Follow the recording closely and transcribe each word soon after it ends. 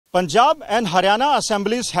Punjab and Haryana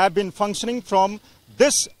assemblies have been functioning from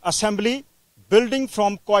this assembly building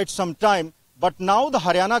from quite some time. But now the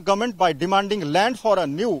Haryana government, by demanding land for a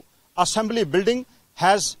new assembly building,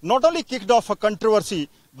 has not only kicked off a controversy,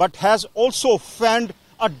 but has also fanned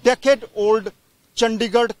a decade-old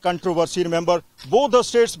Chandigarh controversy. Remember, both the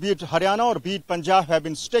states, be it Haryana or be it Punjab, have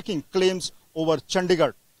been staking claims over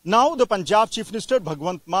Chandigarh. Now the Punjab Chief Minister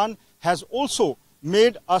Bhagwant Mann has also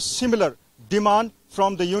made a similar demand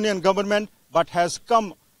from the union government, but has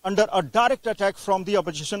come under a direct attack from the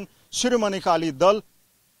opposition Shiromani Akali Dal,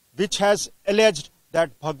 which has alleged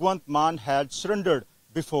that Bhagwant Mann had surrendered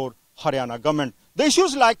before Haryana government. The issue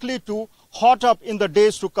is likely to hot up in the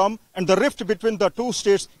days to come, and the rift between the two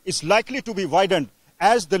states is likely to be widened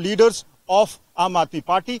as the leaders of Aam Aadmi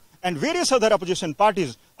Party and various other opposition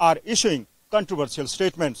parties are issuing controversial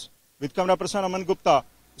statements. With camera person Aman Gupta,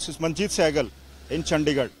 this is Manjeet Sehgal in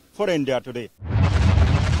Chandigarh for India Today.